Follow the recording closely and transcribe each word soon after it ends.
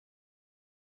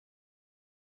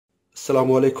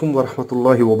Assalamu alaikum wa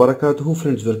rahmatullahi wa barakatuhu.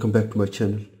 Friends, welcome back to my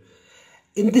channel.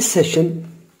 In this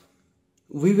session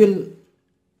we will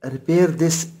repair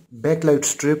this backlight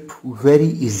strip very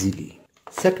easily.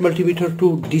 Set multimeter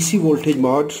to DC voltage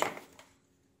mode,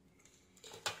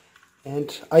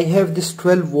 and I have this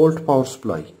 12 volt power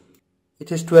supply. It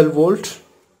is 12 volt.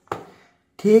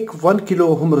 Take 1 kilo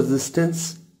ohm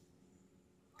resistance.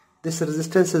 This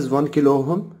resistance is 1 kilo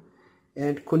ohm,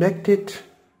 and connect it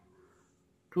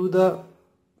to the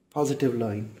positive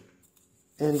line,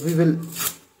 and we will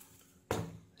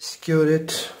secure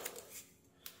it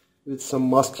with some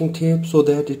masking tape so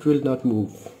that it will not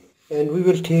move. And we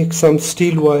will take some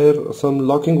steel wire or some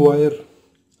locking wire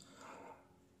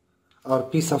or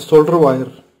piece of solder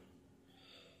wire,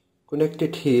 connect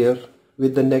it here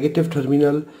with the negative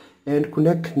terminal and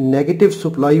connect negative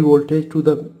supply voltage to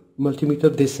the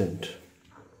multimeter this end.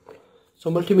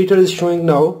 So multimeter is showing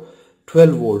now 12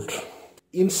 volt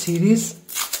in series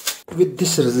with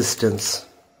this resistance.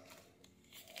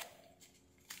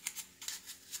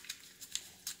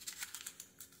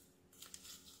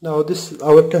 Now this is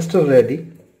our tester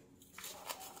ready.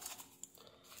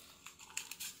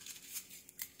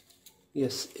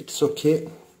 Yes, it's okay.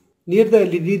 Near the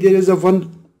LED there is a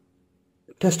one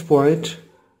test point.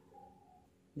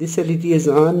 This LED is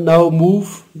on. Now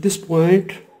move this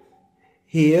point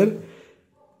here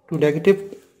to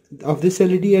negative of this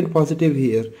LED and positive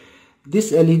here.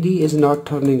 This LED is not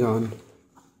turning on.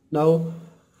 Now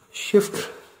shift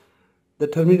the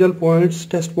terminal points,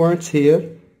 test points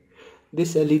here.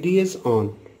 This LED is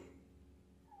on.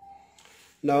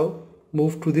 Now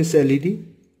move to this LED.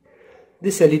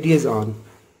 This LED is on.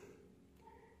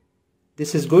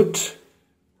 This is good.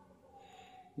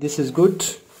 This is good.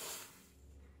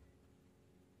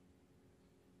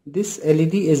 This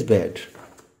LED is bad.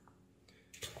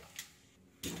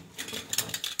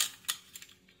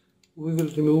 We will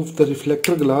remove the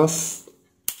reflector glass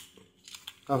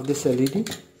of this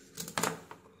LED,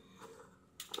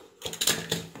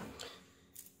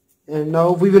 and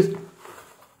now we will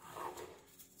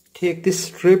take this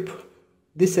strip.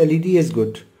 This LED is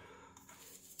good,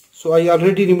 so I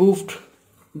already removed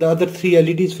the other three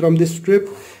LEDs from this strip,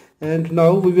 and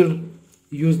now we will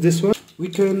use this one. We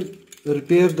can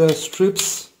repair the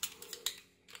strips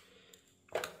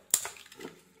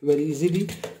very easily.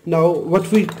 Now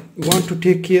what we want to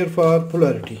take care for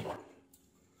polarity.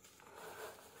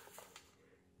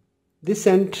 This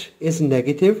end is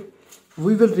negative.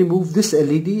 We will remove this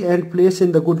LED and place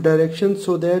in the good direction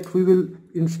so that we will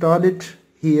install it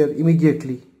here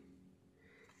immediately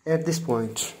at this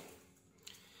point.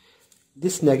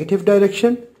 This negative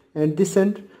direction, and this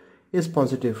end is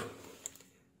positive.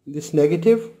 This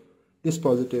negative, this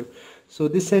positive. So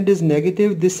this end is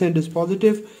negative, this end is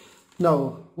positive.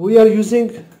 Now we are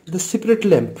using the separate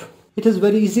lamp. It is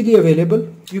very easily available.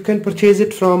 You can purchase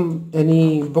it from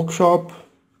any bookshop,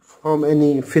 from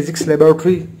any physics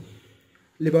laboratory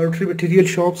material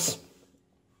shops.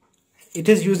 It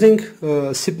is using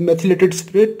methylated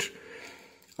spirit,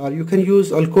 or you can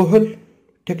use alcohol,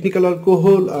 technical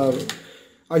alcohol or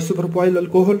isopropyl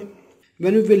alcohol.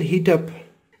 When we will heat up,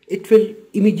 it will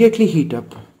immediately heat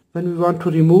up. When we want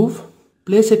to remove,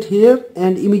 place it here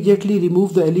and immediately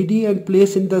remove the LED and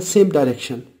place in the same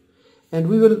direction. And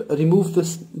we will remove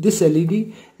this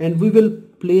LED and we will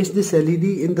place this LED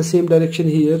in the same direction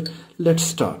here. Let's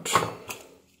start.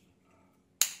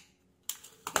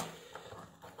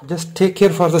 Just take care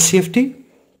for the safety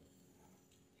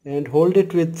and hold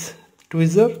it with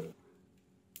tweezer.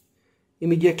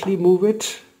 Immediately move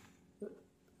it.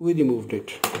 We removed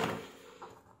it.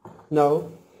 Now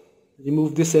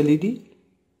remove this LED.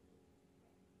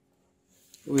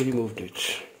 We removed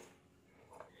it.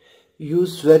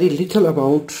 Use very little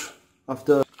amount of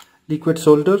the liquid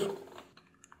solder.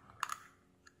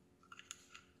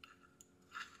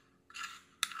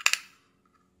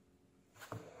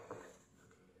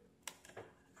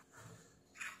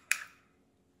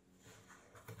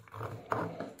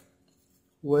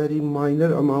 Very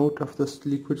minor amount of this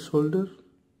liquid solder,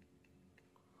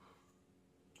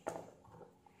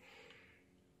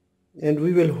 and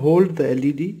we will hold the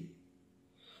LED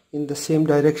in the same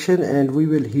direction and we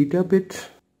will heat up it.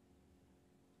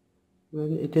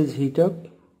 When it is heat up,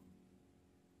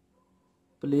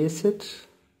 place it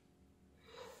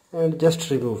and just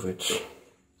remove it.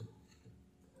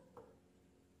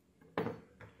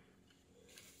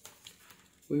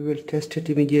 We will test it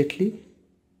immediately.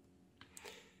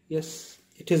 Yes,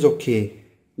 it is okay.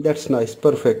 That's nice,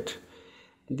 perfect.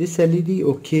 This LED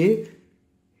okay.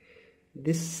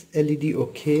 This LED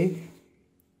okay.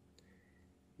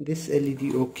 This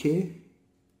LED okay.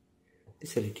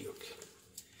 This LED okay.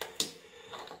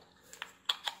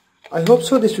 I hope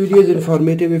so this video is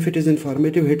informative. If it is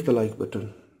informative, hit the like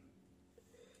button.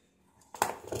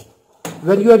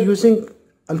 When you are using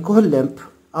alcohol lamp,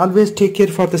 always take care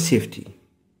for the safety.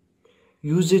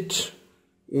 Use it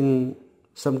in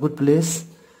some good place.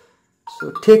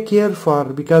 So take care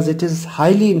because it is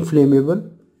highly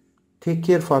inflammable. Take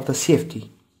care for the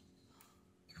safety.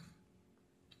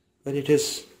 When it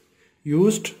is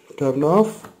used, turn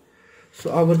off.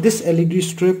 So this LED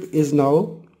strip is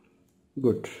now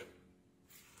good.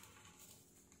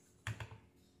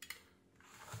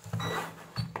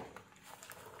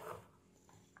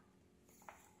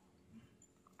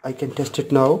 I can test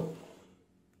it now.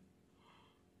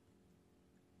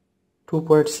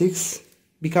 2.6,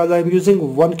 because I am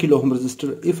using 1 kilo ohm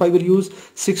resistor. If I will use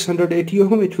 680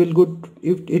 ohm, it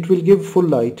will give full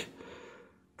light.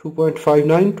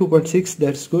 2.59, 2.6,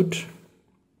 that's good.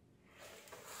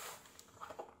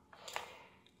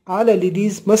 All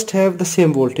LEDs must have the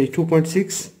same voltage.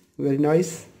 2.6, very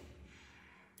nice.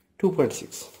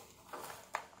 2.6.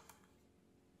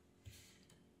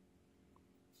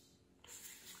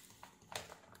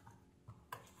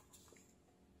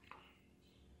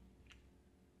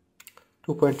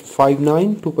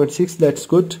 .59, 2.6, that's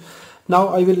good. Now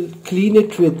I will clean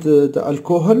it with the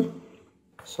alcohol.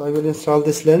 So I will install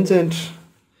this lens, and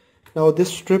now this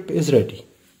strip is ready.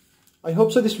 I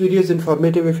hope so this video is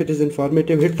informative. If it is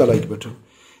informative, hit the like button.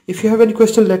 If you have any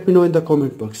question, let me know in the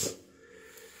comment box.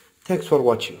 Thanks for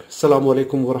watching. Assalamu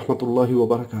alaikum wa rahmatullahi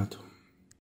wa barakatuh.